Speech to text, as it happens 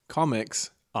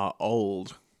Comics are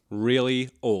old. Really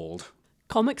old.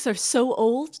 Comics are so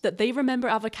old that they remember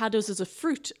avocados as a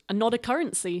fruit and not a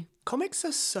currency. Comics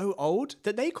are so old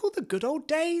that they call the good old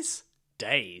days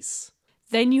days.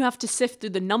 Then you have to sift through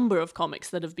the number of comics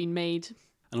that have been made.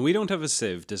 And we don't have a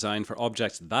sieve designed for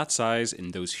objects that size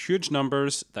in those huge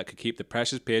numbers that could keep the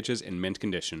precious pages in mint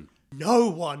condition. No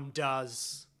one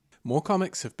does. More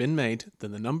comics have been made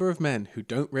than the number of men who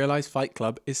don't realise Fight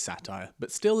Club is satire,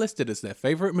 but still listed as their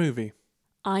favourite movie.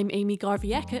 I'm Amy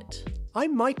Garvey-Eckett.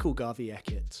 I'm Michael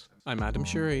Garvey-Eckett. I'm Adam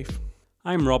Sharif.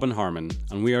 I'm Robin Harmon,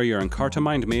 and we are your Encarta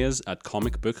Mind maze at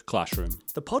Comic Book Classroom.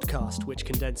 The podcast which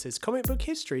condenses comic book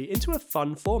history into a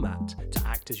fun format to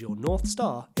act as your North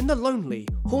Star in the lonely,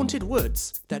 haunted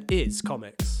woods that is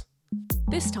comics.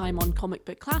 This time on Comic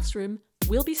Book Classroom,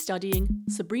 we'll be studying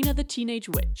Sabrina the Teenage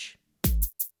Witch.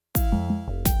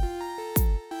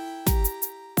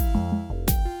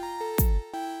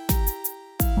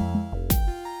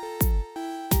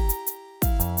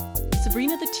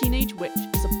 Sabrina the Teenage Witch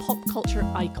is a pop culture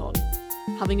icon,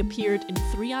 having appeared in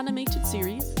 3 animated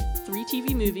series, 3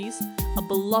 TV movies, a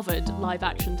beloved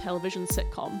live-action television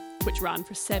sitcom, which ran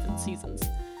for 7 seasons,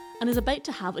 and is about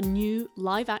to have a new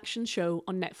live-action show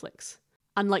on Netflix.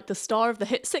 And like the star of the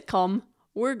hit sitcom,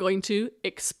 we're going to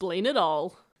explain it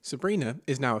all. Sabrina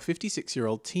is now a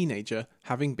 56-year-old teenager,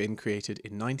 having been created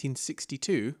in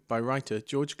 1962 by writer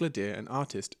George Gladier and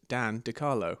artist Dan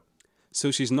DiCarlo. So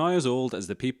she's now as old as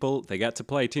the people they get to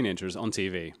play teenagers on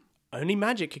TV. Only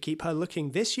magic could keep her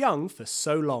looking this young for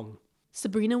so long.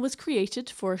 Sabrina was created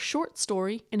for a short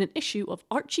story in an issue of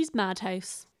Archie's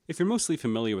Madhouse. If you're mostly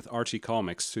familiar with Archie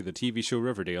comics through the TV show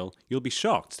Riverdale, you'll be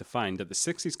shocked to find that the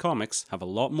 60s comics have a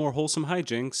lot more wholesome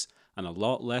hijinks and a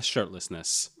lot less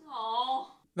shirtlessness. Aww.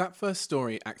 That first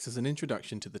story acts as an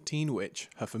introduction to the teen witch,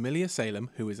 her familiar Salem,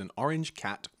 who is an orange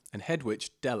cat, and head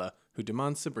witch Della, who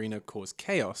demands Sabrina cause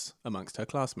chaos amongst her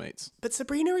classmates. But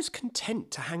Sabrina is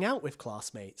content to hang out with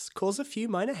classmates, cause a few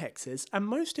minor hexes, and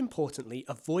most importantly,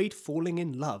 avoid falling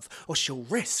in love, or she'll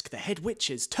risk the head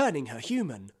witches turning her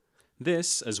human.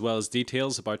 This, as well as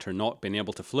details about her not being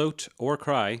able to float or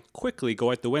cry, quickly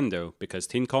go out the window because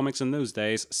teen comics in those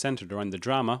days centered around the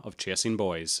drama of chasing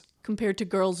boys. Compared to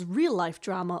girls' real-life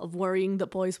drama of worrying that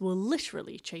boys will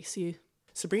literally chase you.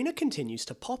 Sabrina continues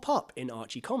to pop up in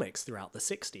Archie comics throughout the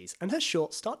 60s, and her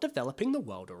shorts start developing the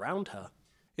world around her.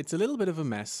 It's a little bit of a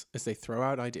mess as they throw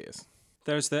out ideas.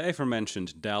 There's the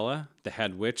aforementioned Della, the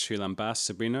head witch who lambasts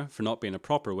Sabrina for not being a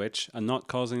proper witch and not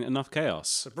causing enough chaos.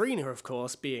 Sabrina, of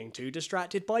course, being too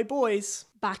distracted by boys.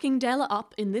 Backing Della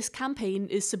up in this campaign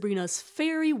is Sabrina's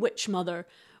fairy witch mother,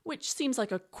 which seems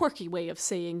like a quirky way of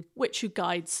saying witch who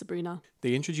guides Sabrina.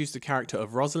 They introduce the character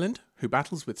of Rosalind, who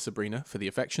battles with Sabrina for the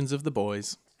affections of the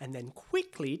boys. And then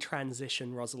quickly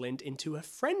transition Rosalind into a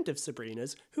friend of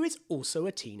Sabrina's who is also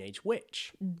a teenage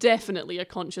witch. Definitely a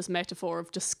conscious metaphor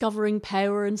of discovering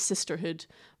power and sisterhood,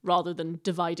 rather than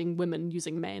dividing women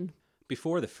using men.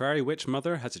 Before the fairy witch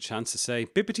mother has a chance to say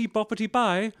bippity boppity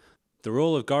bye, the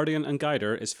role of guardian and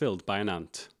guider is filled by an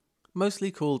aunt.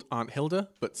 Mostly called Aunt Hilda,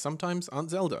 but sometimes Aunt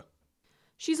Zelda.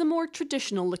 She's a more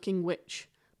traditional-looking witch.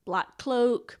 Black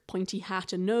cloak, pointy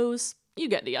hat and nose. You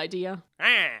get the idea.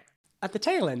 At the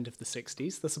tail end of the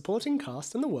 60s, the supporting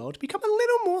cast and the world become a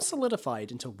little more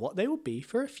solidified into what they will be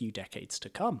for a few decades to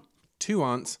come. 2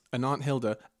 aunts, an Aunt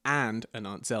Hilda, and an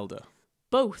Aunt Zelda.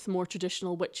 Both more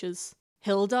traditional witches.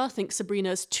 Hilda thinks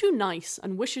Sabrina is too nice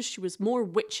and wishes she was more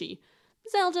witchy.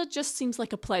 Zelda just seems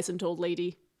like a pleasant old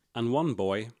lady. And one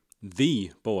boy,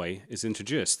 the boy, is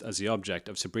introduced as the object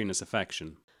of Sabrina's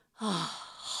affection.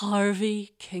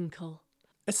 Harvey Kinkle.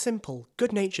 A simple,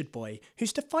 good-natured boy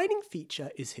whose defining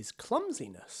feature is his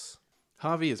clumsiness.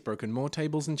 Harvey has broken more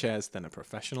tables and chairs than a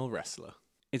professional wrestler.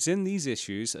 It's in these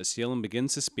issues as Salem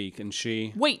begins to speak and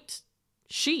she... Wait,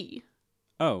 she?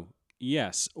 Oh,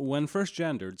 yes, when first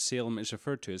gendered, Salem is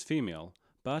referred to as female,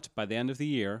 but by the end of the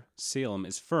year, Salem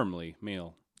is firmly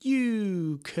male.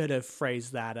 You could have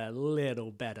phrased that a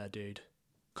little better, dude.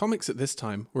 Comics at this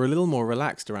time were a little more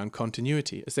relaxed around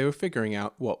continuity as they were figuring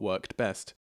out what worked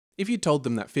best. If you told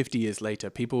them that 50 years later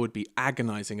people would be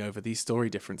agonizing over these story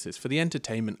differences for the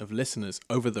entertainment of listeners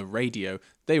over the radio,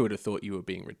 they would have thought you were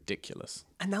being ridiculous.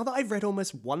 And now that I've read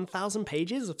almost 1,000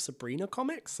 pages of Sabrina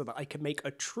comics so that I can make a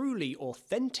truly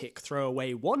authentic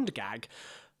throwaway wand gag,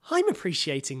 I'm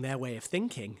appreciating their way of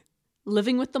thinking.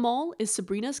 Living with them all is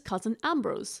Sabrina's cousin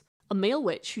Ambrose, a male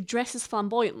witch who dresses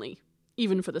flamboyantly,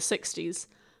 even for the 60s,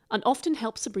 and often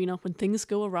helps Sabrina when things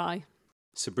go awry.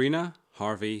 Sabrina,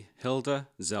 Harvey, Hilda,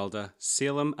 Zelda,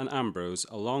 Salem and Ambrose,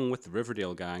 along with the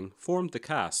Riverdale gang, formed the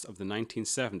cast of the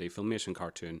 1970 Filmation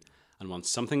cartoon, and once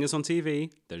something is on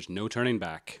TV, there's no turning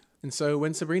back. And so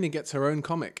when Sabrina gets her own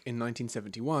comic in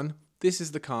 1971, this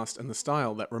is the cast and the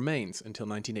style that remains until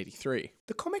 1983.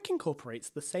 The comic incorporates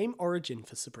the same origin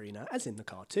for Sabrina as in the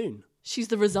cartoon. She's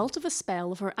the result of a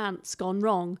spell of her aunts gone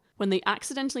wrong when they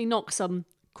accidentally knock some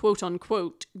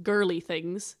quote-unquote girly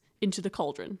things into the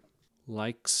cauldron.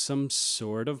 Like some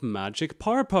sort of magic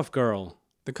Powerpuff Girl.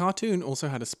 The cartoon also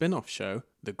had a spin-off show,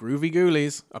 The Groovy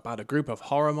Ghoulies, about a group of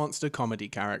horror monster comedy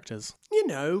characters. You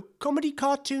know, comedy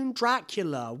cartoon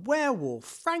Dracula, werewolf,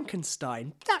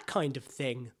 Frankenstein, that kind of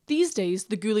thing. These days,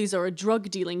 the Ghoulies are a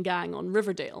drug-dealing gang on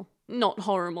Riverdale, not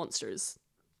horror monsters.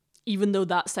 Even though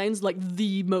that sounds like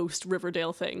the most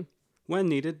Riverdale thing. When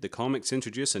needed, the comics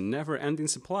introduce a never-ending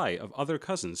supply of other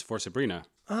cousins for Sabrina.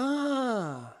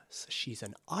 Ah, so she's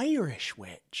an Irish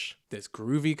witch. There's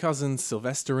groovy cousins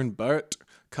Sylvester and Bert,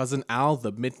 cousin Al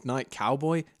the Midnight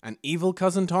Cowboy, and evil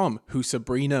cousin Tom, who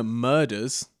Sabrina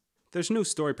murders. There's no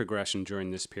story progression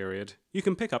during this period. You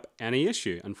can pick up any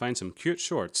issue and find some cute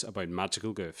shorts about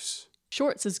magical goofs.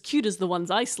 Shorts as cute as the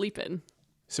ones I sleep in.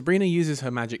 Sabrina uses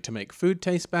her magic to make food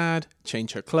taste bad,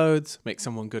 change her clothes, make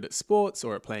someone good at sports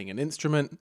or at playing an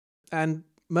instrument, and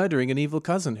murdering an evil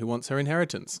cousin who wants her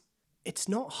inheritance. It's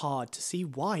not hard to see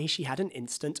why she had an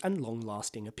instant and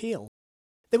long-lasting appeal.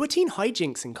 There were teen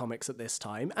hijinks in comics at this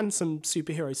time, and some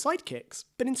superhero sidekicks,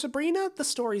 but in Sabrina, the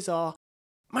stories are,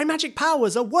 my magic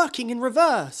powers are working in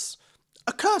reverse!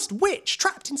 A cursed witch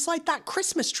trapped inside that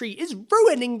Christmas tree is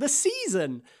ruining the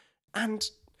season! And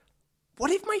what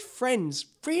if my friends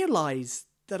realise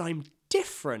that I'm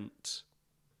different?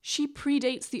 She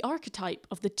predates the archetype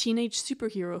of the teenage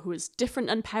superhero who is different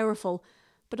and powerful,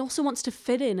 but also wants to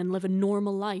fit in and live a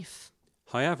normal life.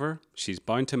 However, she's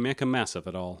bound to make a mess of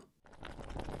it all.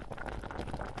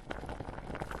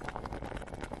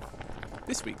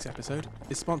 This week's episode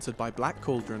is sponsored by Black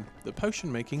Cauldron, the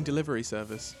potion-making delivery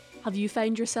service. Have you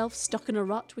found yourself stuck in a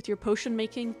rut with your potion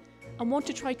making and want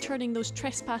to try turning those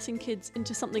trespassing kids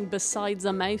into something besides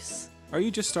a mouse? Are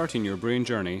you just starting your brain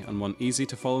journey and want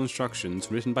easy-to-follow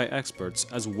instructions written by experts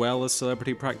as well as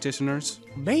celebrity practitioners?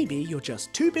 Maybe you're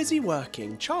just too busy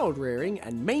working, child-rearing,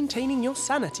 and maintaining your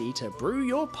sanity to brew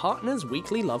your partner's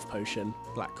weekly love potion.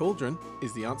 Black Cauldron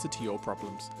is the answer to your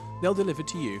problems. They'll deliver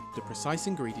to you the precise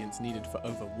ingredients needed for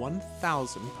over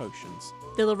 1,000 potions.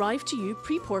 They'll arrive to you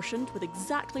pre-portioned with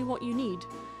exactly what you need.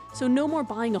 So no more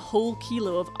buying a whole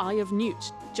kilo of Eye of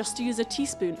Newt just to use a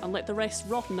teaspoon and let the rest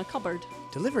rot in a cupboard.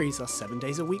 Deliveries are 7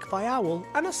 days a week by owl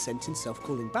and are sent in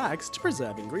self-cooling bags to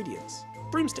preserve ingredients.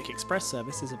 Broomstick Express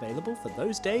service is available for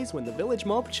those days when the village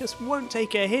mob just won't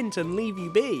take a hint and leave you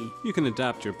be. You can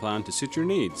adapt your plan to suit your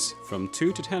needs, from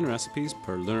 2 to 10 recipes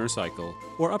per lunar cycle,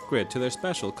 or upgrade to their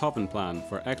special Coven plan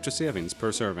for extra savings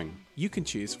per serving. You can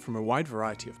choose from a wide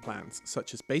variety of plans,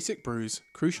 such as basic brews,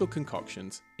 crucial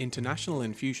concoctions, international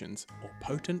infusions, or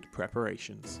potent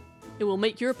preparations. It will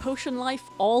make your potion life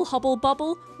all hubble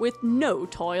bubble with no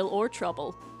toil or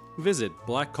trouble. Visit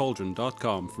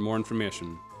blackcauldron.com for more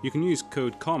information. You can use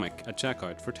code COMIC at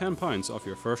checkout for £10 off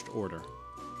your first order.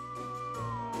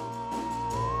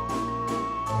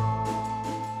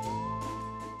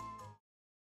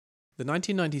 The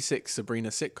 1996 Sabrina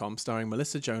sitcom starring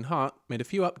Melissa Joan Hart made a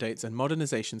few updates and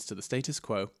modernizations to the status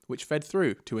quo, which fed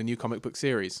through to a new comic book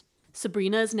series.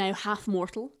 Sabrina is now half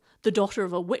mortal, the daughter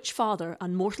of a witch father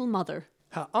and mortal mother.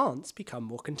 Her aunts become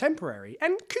more contemporary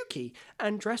and kooky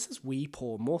and dress as we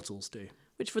poor mortals do.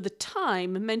 Which for the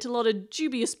time meant a lot of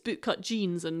dubious bootcut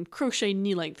jeans and crochet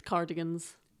knee-length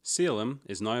cardigans. Salem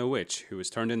is now a witch who was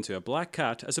turned into a black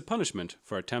cat as a punishment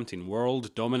for attempting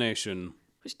world domination.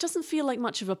 Which doesn't feel like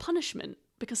much of a punishment,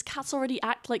 because cats already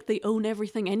act like they own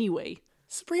everything anyway.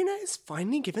 Sabrina is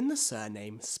finally given the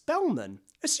surname Spellman.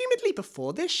 Assumedly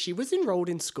before this, she was enrolled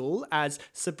in school as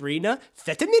Sabrina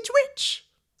Witch.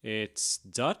 It's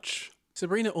Dutch?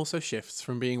 Sabrina also shifts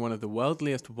from being one of the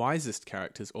worldliest, wisest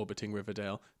characters orbiting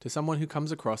Riverdale to someone who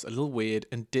comes across a little weird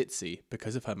and ditzy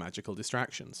because of her magical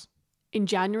distractions. In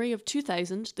January of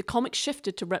 2000, the comic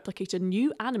shifted to replicate a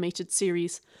new animated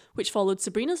series, which followed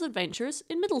Sabrina's adventures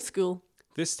in middle school.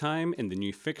 This time in the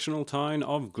new fictional town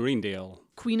of Greendale.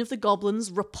 Queen of the Goblins,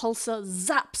 Repulsa,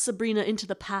 zaps Sabrina into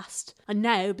the past. And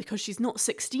now, because she's not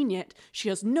 16 yet, she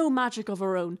has no magic of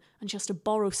her own, and she has to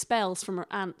borrow spells from her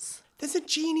aunts. There's a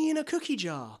genie in a cookie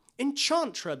jar.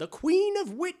 Enchantra, the queen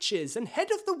of witches and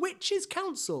head of the Witches'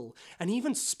 Council. And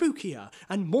even spookier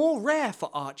and more rare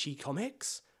for Archie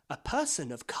comics, a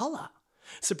person of colour.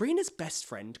 Sabrina's best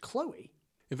friend, Chloe.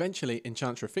 Eventually,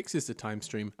 Enchantra fixes the time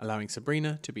stream, allowing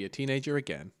Sabrina to be a teenager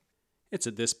again. It's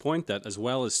at this point that, as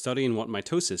well as studying what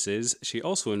mitosis is, she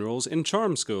also enrolls in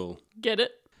charm school. Get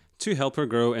it? To help her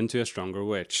grow into a stronger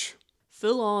witch.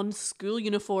 full-on school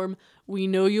uniform. We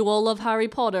know you all love Harry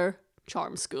Potter.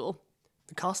 Charm school.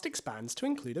 The cast expands to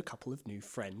include a couple of new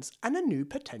friends and a new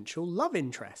potential love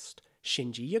interest,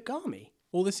 Shinji Yagami.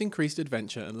 All this increased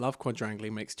adventure and love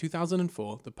quadrangling makes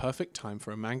 2004 the perfect time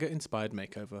for a manga-inspired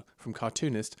makeover from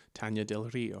cartoonist Tanya Del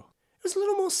Rio. It was a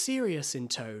little more serious in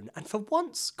tone, and for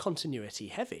once, continuity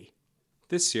heavy.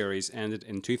 This series ended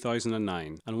in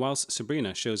 2009, and whilst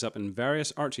Sabrina shows up in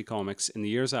various Archie comics in the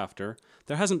years after,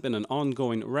 there hasn't been an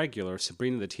ongoing regular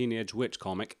Sabrina the Teenage Witch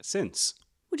comic since.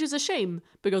 Which is a shame,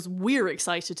 because we're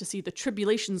excited to see the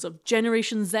tribulations of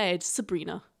Generation Z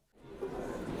Sabrina.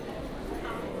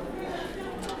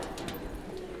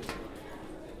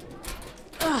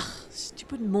 Ugh,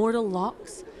 stupid mortal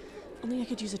locks. Only I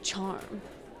could use a charm.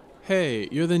 Hey,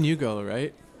 you're the new girl,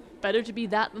 right? Better to be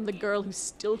that than the girl who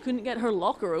still couldn't get her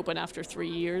locker open after 3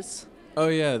 years. Oh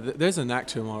yeah, there's a knack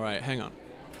to him, alright, hang on.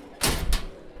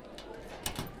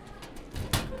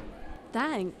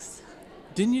 Thanks.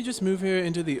 Didn't you just move here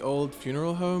into the old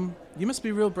funeral home? You must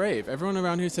be real brave. Everyone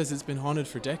around here says it's been haunted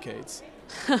for decades.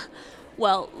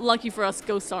 Well, lucky for us,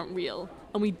 ghosts aren't real.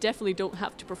 And we definitely don't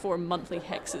have to perform monthly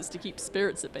hexes to keep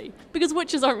spirits at bay. Because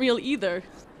witches aren't real either.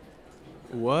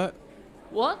 What?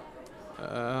 What?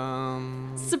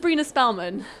 Sabrina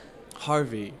Spellman.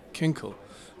 Harvey, Kinkle.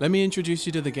 Let me introduce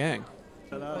you to the gang.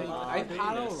 I've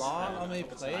had a lot on my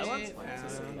plate.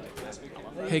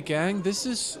 Hey gang, this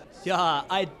is... Yeah,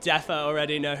 I defo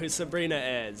already know who Sabrina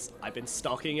is. I've been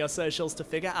stalking your socials to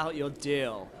figure out your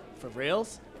deal. For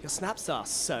reals? Your snaps are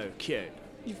so cute.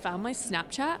 You found my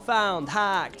Snapchat? Found,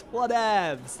 hacked,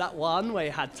 whatevs. That one where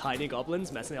you had tiny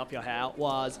goblins messing up your hair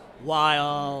was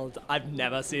wild. I've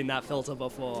never seen that filter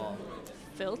before.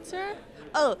 Filter?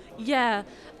 Oh, yeah.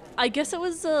 I guess it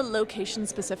was a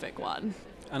location-specific one.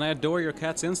 And I adore your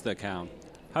cat's Insta account.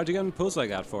 How'd you get him to pose like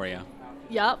that for you?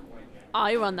 Yup.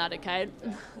 I run that account.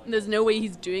 There's no way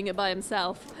he's doing it by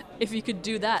himself. If he could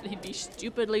do that, he'd be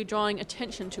stupidly drawing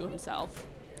attention to himself.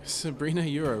 Sabrina,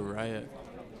 you're a riot.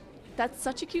 That's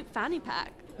such a cute fanny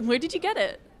pack. Where did you get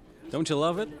it? Don't you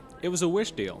love it? It was a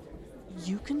Wish deal.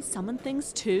 You can summon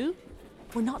things too?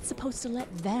 We're not supposed to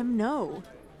let them know.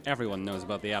 Everyone knows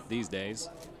about the app these days.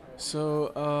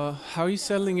 So, how are you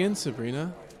settling in,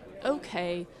 Sabrina?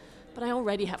 Okay, but I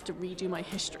already have to redo my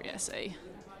history essay.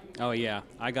 Oh yeah,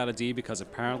 I got a D because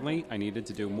apparently I needed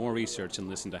to do more research and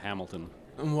listen to Hamilton.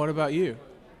 And what about you?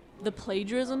 The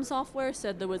plagiarism software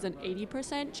said there was an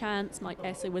 80% chance my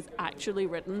essay was actually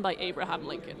written by Abraham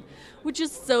Lincoln, which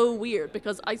is so weird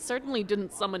because I certainly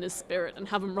didn't summon his spirit and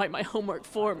have him write my homework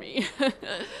for me.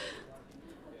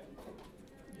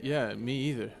 Yeah, me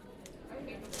either.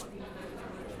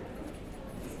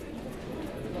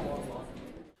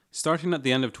 Starting at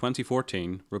the end of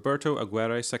 2014, Roberto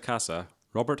Aguirre Sacasa,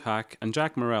 Robert Hack, and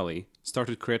Jack Morelli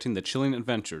started creating the chilling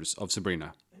adventures of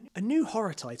Sabrina. A new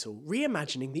horror title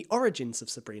reimagining the origins of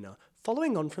Sabrina,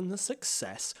 following on from the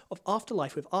success of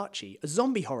Afterlife with Archie, a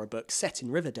zombie horror book set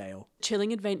in Riverdale.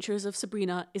 Chilling Adventures of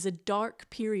Sabrina is a dark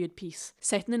period piece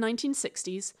set in the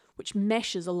 1960s, which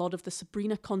meshes a lot of the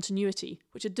Sabrina continuity,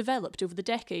 which had developed over the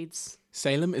decades.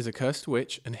 Salem is a cursed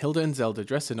witch, and Hilda and Zelda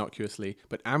dress innocuously,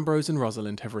 but Ambrose and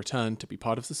Rosalind have returned to be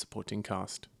part of the supporting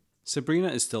cast. Sabrina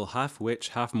is still half witch,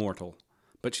 half mortal,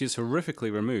 but she is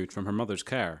horrifically removed from her mother's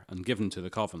care and given to the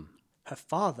coven. Her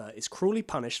father is cruelly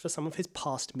punished for some of his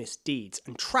past misdeeds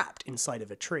and trapped inside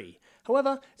of a tree.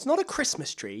 However, it's not a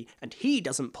Christmas tree, and he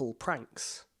doesn't pull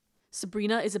pranks.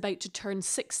 Sabrina is about to turn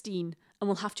 16 and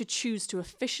will have to choose to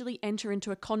officially enter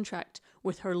into a contract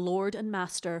with her lord and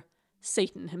master,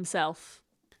 Satan himself.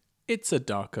 It's a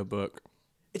darker book.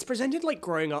 It's presented like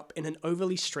growing up in an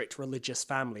overly strict religious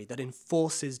family that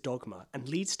enforces dogma and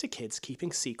leads to kids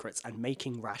keeping secrets and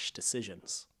making rash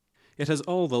decisions. It has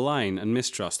all the line and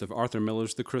mistrust of Arthur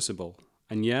Miller's The Crucible,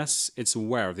 and yes, it's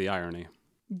aware of the irony.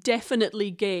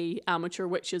 Definitely gay amateur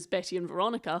witches Betty and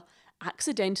Veronica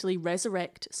accidentally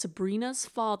resurrect Sabrina's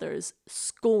father's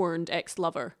scorned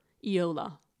ex-lover,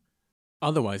 Iola.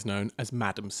 Otherwise known as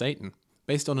Madam Satan,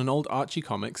 based on an old Archie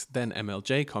Comics, then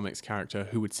MLJ Comics character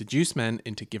who would seduce men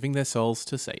into giving their souls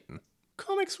to Satan.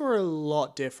 Comics were a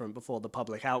lot different before the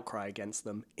public outcry against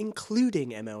them,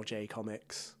 including MLJ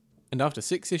Comics. And after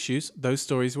 6 issues, those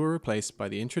stories were replaced by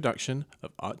the introduction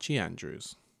of Archie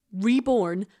Andrews.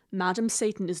 Reborn, Madam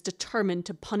Satan is determined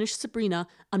to punish Sabrina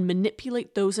and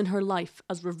manipulate those in her life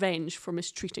as revenge for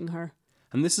mistreating her.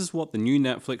 And this is what the new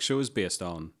Netflix show is based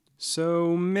on,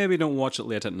 so maybe don't watch it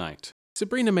late at night.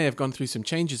 Sabrina may have gone through some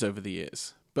changes over the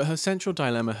years, but her central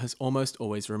dilemma has almost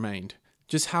always remained.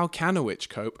 Just how can a witch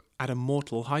cope at a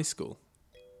mortal high school?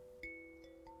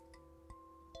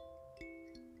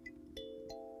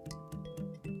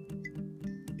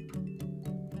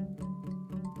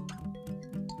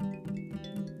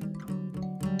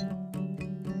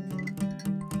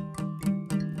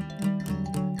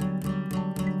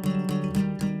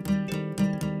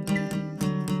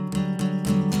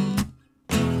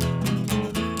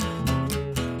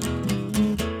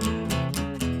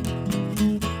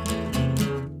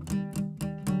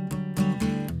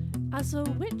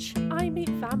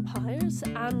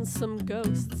 and some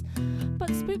ghosts.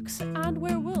 But spooks and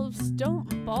werewolves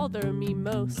don't bother me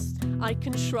most. I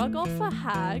can shrug off a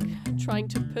hag trying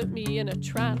to put me in a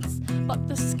trance, but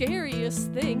the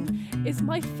scariest thing is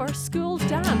my first school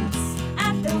dance.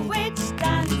 At the witch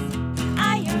dance,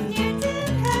 Iron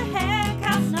Newton, her hair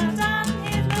cast not on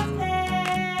his lapel.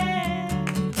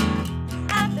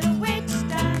 At the witch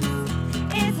dance,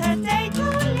 is her date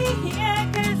only here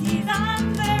 'cause he's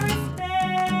under a spell?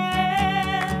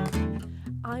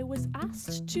 I was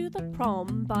asked to the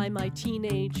prom by my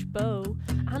teenage beau,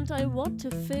 and I want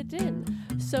to fit in,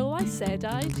 so I said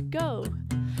I'd go.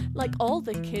 Like all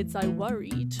the kids, I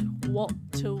worried what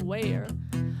to wear,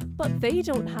 but they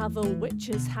don't have a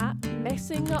witch's hat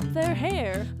messing up their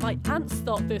hair. My aunts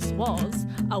thought this was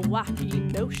a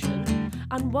wacky notion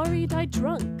and worried I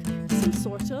drunk some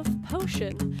sort of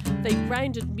potion. They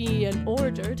grounded me and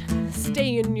ordered,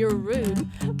 stay in your room,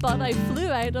 but I flew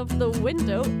out of the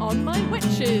window on my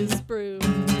witch's broom.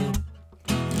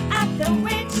 At the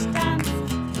witch dance,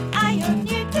 Iron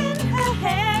Newton, her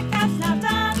hair cast not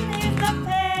on his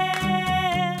lapel.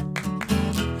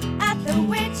 At the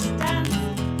witch dance,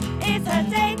 is her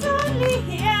date only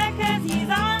here 'cause he's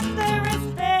under a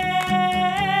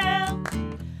spell?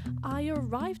 I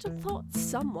arrived and thought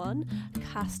someone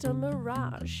cast a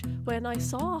mirage when I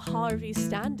saw Harvey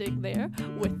standing there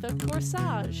with a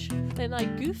corsage. Then I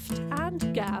goofed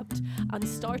and gabbed and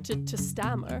started to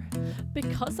stammer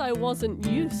because I wasn't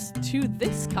used to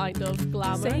this kind of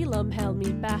glamour. Salem held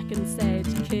me back and said,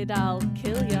 "Kid, I'll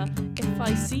kill ya if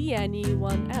I see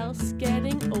anyone else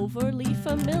getting overly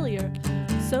familiar."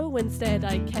 So instead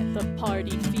I kept the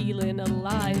party feeling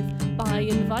alive by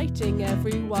inviting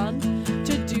everyone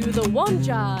to do the one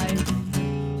jive.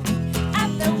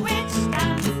 At the witch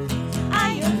dance,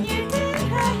 Iron Newton,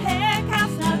 her hair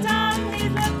cast not on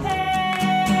his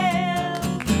lapel.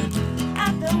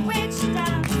 At the witch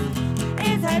dance,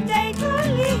 is her date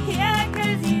only here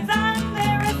 'cause he's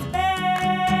under a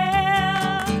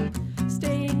spell?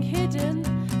 Staying hidden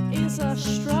is a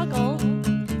struggle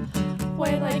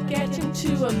when I get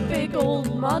into a big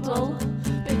old muddle,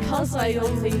 because I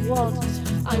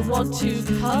want to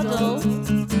cuddle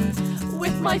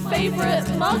with my favorite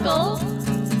muggle.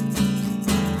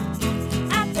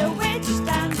 At the witch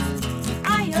dance,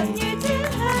 Iron Newton,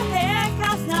 her hair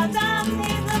cast not on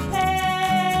his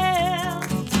lapel.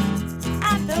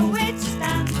 At the witch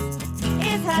dance,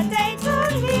 is her date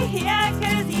only here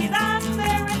 'cause he's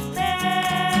under a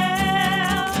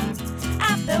spell?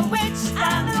 At the witch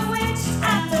dance,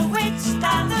 at the witch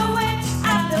dance,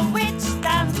 at the witch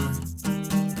dance.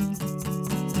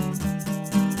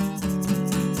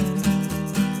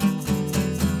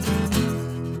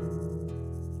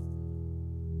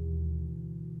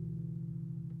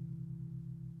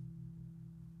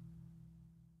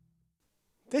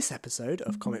 This episode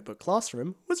of Comic Book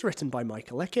Classroom was written by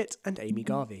Michael Eckett and Amy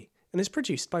Garvey and is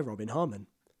produced by Robin Harmon.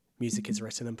 Music is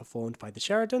written and performed by the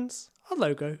Sheridans. Our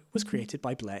logo was created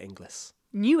by Blair Inglis.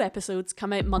 New episodes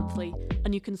come out monthly,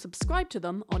 and you can subscribe to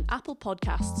them on Apple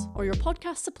Podcasts or your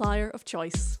podcast supplier of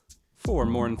choice. For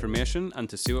more information and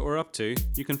to see what we're up to,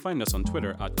 you can find us on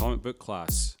Twitter at Comic Book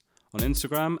Class, on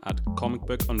Instagram at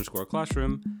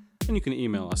comicbook_classroom, and you can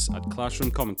email us at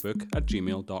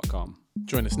classroomcomicbook@gmail.com.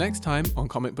 Join us next time on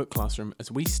Comic Book Classroom as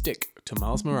we stick to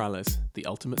Miles Morales, the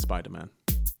Ultimate Spider-Man.